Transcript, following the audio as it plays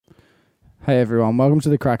Hey everyone, welcome to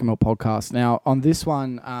the CrackerMilk podcast. Now, on this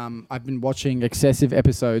one, I've been watching excessive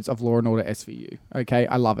episodes of Law & Order SVU. Okay,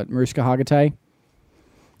 I love it. Mariska Hargitay,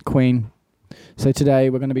 Queen. So today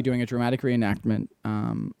we're going to be doing a dramatic reenactment.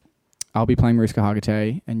 I'll be playing Mariska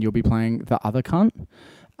Hargitay and you'll be playing the other cunt.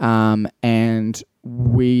 And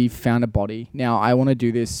we found a body. Now, I want to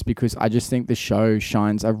do this because I just think the show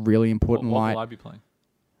shines a really important light. What will I be playing?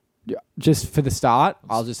 Just for the start,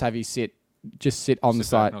 I'll just have you sit on the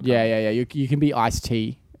side. Yeah. You can be iced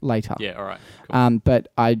tea later. Yeah, all right. Cool. But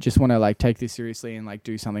I just want to take this seriously and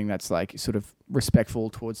do something that's sort of respectful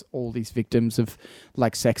towards all these victims of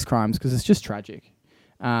sex crimes because it's just tragic.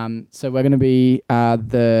 So we're going to be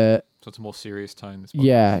So it's a more serious tone. This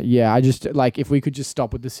podcast. Yeah. I just if we could just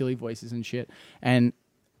stop with the silly voices and shit. And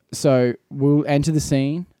so we'll enter the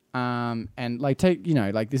scene. And take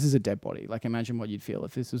this is a dead body. Imagine what you'd feel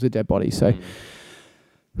if this was a dead body. So.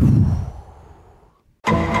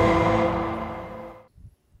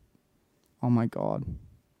 Oh my God.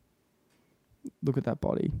 Look at that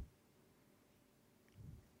body.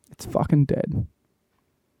 It's fucking dead.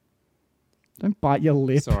 Don't bite your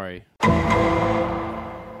lip. Sorry.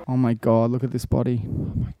 Oh my God, look at this body.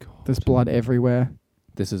 Oh my God. There's blood everywhere.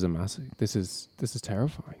 This is a massive. This is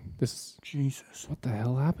terrifying. Jesus. What the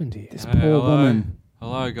hell happened here? This poor woman.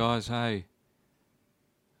 Hello, guys. Hey.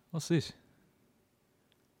 What's this?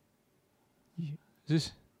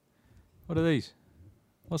 What are these?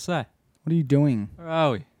 What's that? What are you doing? Where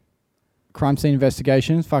are we? Crime scene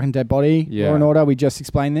investigations, fucking dead body, Yeah. Law and Order, we just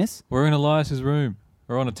explained this. We're in Elias's room.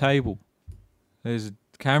 We're on a table. There's a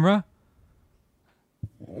camera.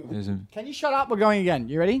 Can you shut up? We're going again.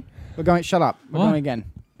 You ready? We're going, shut up. We're going again.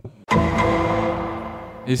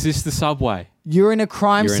 Is this the subway? You're in a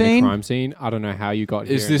crime You're scene. in a crime scene. I don't know how you got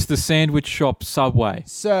here. Is this the sandwich shop subway?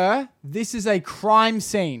 Sir, this is a crime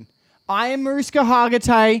scene. I am Mariska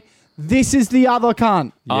Hargitay. This is the other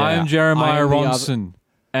cunt. Yeah, I am Jeremiah I am the Ronson.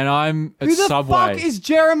 And I'm at Who the Subway. fuck is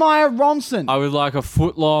Jeremiah Ronson? I would like a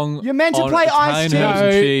foot long. You're meant to play Ice-T. No,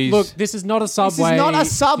 cheese. look, this is not a subway. This is not a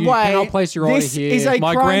subway. You cannot place your order This here. is a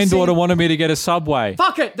My crime granddaughter scene. wanted me to get a Subway.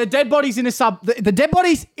 Fuck it. The dead body's in a the dead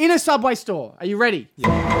body's in a Subway store. Are you ready?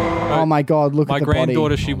 Yeah. Oh my God, look My at the body.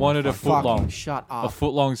 granddaughter, she wanted a foot Fucking long. shut A up.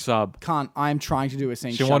 foot long sub. Cunt, I am trying to do a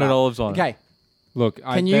scene. She Shut wanted up. olives on it. Okay. Look,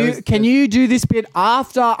 Can you do this bit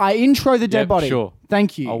after I intro the dead Yep, body? sure.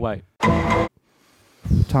 Thank you. I'll wait.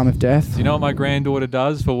 Time of death. Do you know what my granddaughter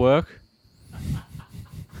does for work?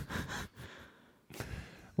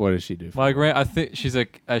 What does she do? I think she's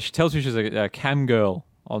she tells me she's a cam girl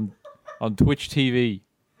on Twitch TV.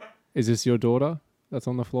 Is this your daughter that's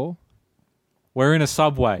on the floor? We're in a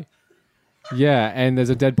Subway. Yeah, and there's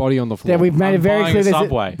a dead body on the floor. Yeah, we've made it very buying clear. a there's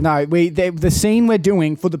Subway. No, the scene we're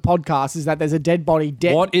doing for the podcast is that there's a dead body.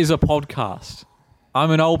 What is a podcast? I'm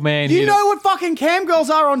an old man You here. know what fucking cam girls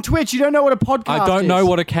are on Twitch. You don't know what a podcast is. I don't know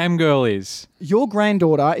what a cam girl is. Your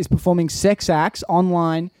granddaughter is performing sex acts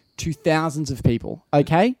online to thousands of people.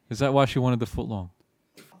 Okay, Is that why she wanted the foot long?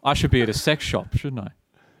 I should be at a sex shop, shouldn't I?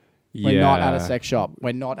 we're not at a sex shop.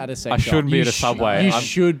 We're not at a sex shop. I shouldn't be at a Subway. You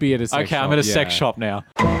should be at a sex Okay, shop. I'm at a yeah. sex shop now.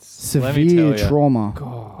 Severe Let me tell ya. trauma.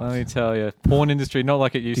 God. Let me tell you, porn industry not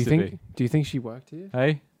like it used to be. Do you think she worked here?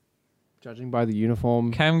 Hey, Judging by the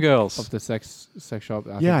uniform cam girls. of the sex shop.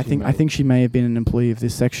 I think she may have been an employee of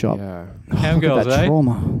this sex shop. Yeah. Cam Look girls, at that eh?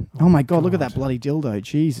 trauma. Oh my God, look at that bloody dildo.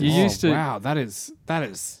 Jesus. You used to- Wow, that is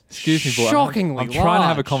Excuse me, boy. shockingly I'm trying to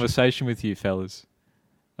have a large. conversation with you, fellas,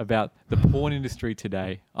 about the porn industry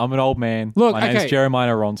today. I'm an old man. Look, my name's okay.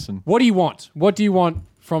 Jeremiah Ronson. What do you want? What do you want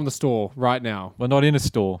from the store right now? We're not in a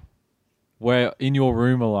store. We're in your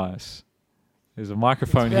room, Elias. There's a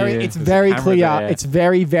microphone here. It's There's a very camera clear. there. It's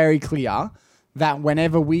very, very clear that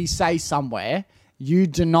whenever we say somewhere, you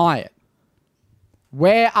deny it.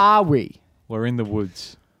 Where are we? We're in the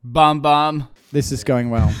woods. Bum. This is going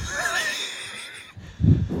well.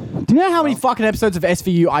 Do you know how many fucking episodes of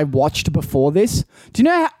SVU I watched before this? Do you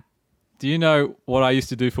know Do you know what I used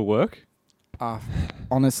to do for work?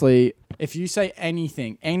 honestly, if you say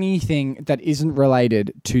anything that isn't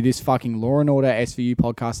related to this fucking Law and Order SVU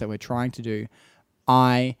podcast that we're trying to do,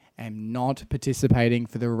 I am not participating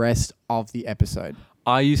for the rest of the episode.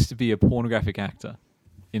 I used to be a pornographic actor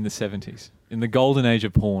in the 70s, in the golden age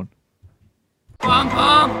of porn.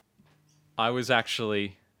 I was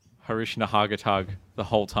actually Harishna Hargatug the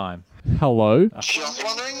whole time. Hello? Just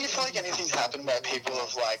wondering if anything's happened where people have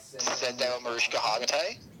said they were Mariska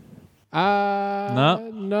Hargitay.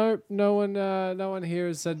 No one here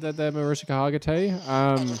has said that they're Mariska Hargitay.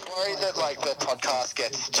 I'm just worried that the podcast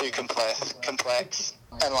gets too complex,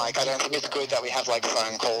 and I don't think it's good that we have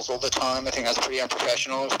phone calls all the time. I think that's pretty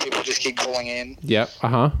unprofessional if people just keep calling in. Yep.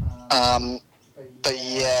 But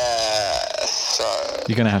yeah, so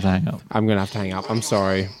You're going to have to hang up. I'm going to have to hang up. I'm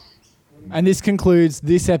sorry. And this concludes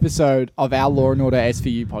this episode of our Law and Order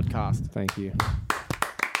SVU podcast. Thank you.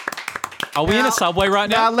 Are we in a subway right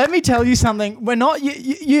now? Now, let me tell you something. We're not.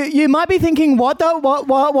 You might be thinking, what the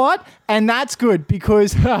what? And that's good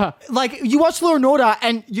because, like, you watch Law and Order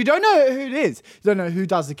and you don't know who it is. You don't know who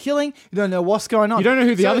does the killing. You don't know what's going on. You don't know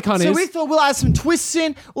who the other cunt is. So we thought we'll add some twists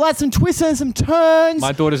in. We'll add some twists and some turns.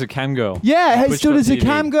 My daughter's a cam girl. Yeah, On his daughter's a Twitch.tv.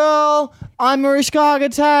 cam girl. I'm Mariska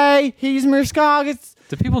Hargitay. He's Mariska Hargitay.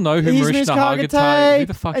 Do people know who He's Mariska Mariska Hargitay? Who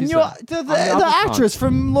the fuck and is you're that? the other actress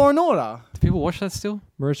from Law and Order. Do people watch that still?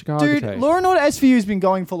 Mariska Dude, Hargitay. Law and Order SVU has been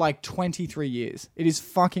going for like 23 years. It is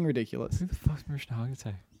fucking ridiculous. Who the fuck's Mariska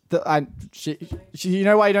Hargitay? You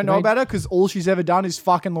know why you don't know They- about her? Because all she's ever done is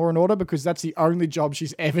fucking Law and Order because that's the only job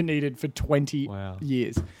she's ever needed for 20 Wow.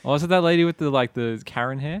 years. Oh, is it that lady with the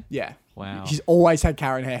Karen hair? Yeah. Wow. She's always had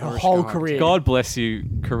Karen hair her Mariska whole Hargitay. career. God bless you,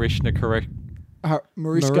 Karishna.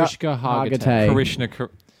 Mariska Hargitay. Karishna.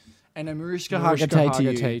 And a Mariska Mariska Hargitay to you.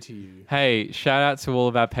 Hargitay to you. Hey, shout out to all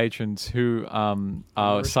of our patrons who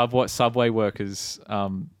are subway workers.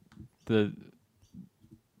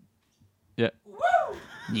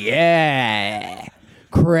 Yeah.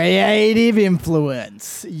 Creative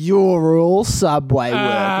influence. You're all subway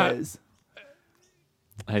workers.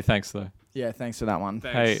 Hey, thanks though. Yeah, thanks for that one.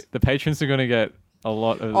 Hey, the patrons are going to get a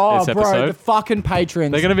lot of Oh, this bro, episode. the fucking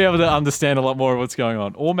patrons. They're going to be able to understand a lot more of what's going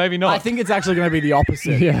on, or maybe not. I think it's actually going to be the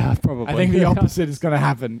opposite. Yeah, probably. I think the opposite is going to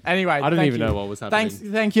happen. Anyway, I didn't thank even you. know what was happening.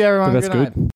 Thank you, everyone. But that's Good night. good.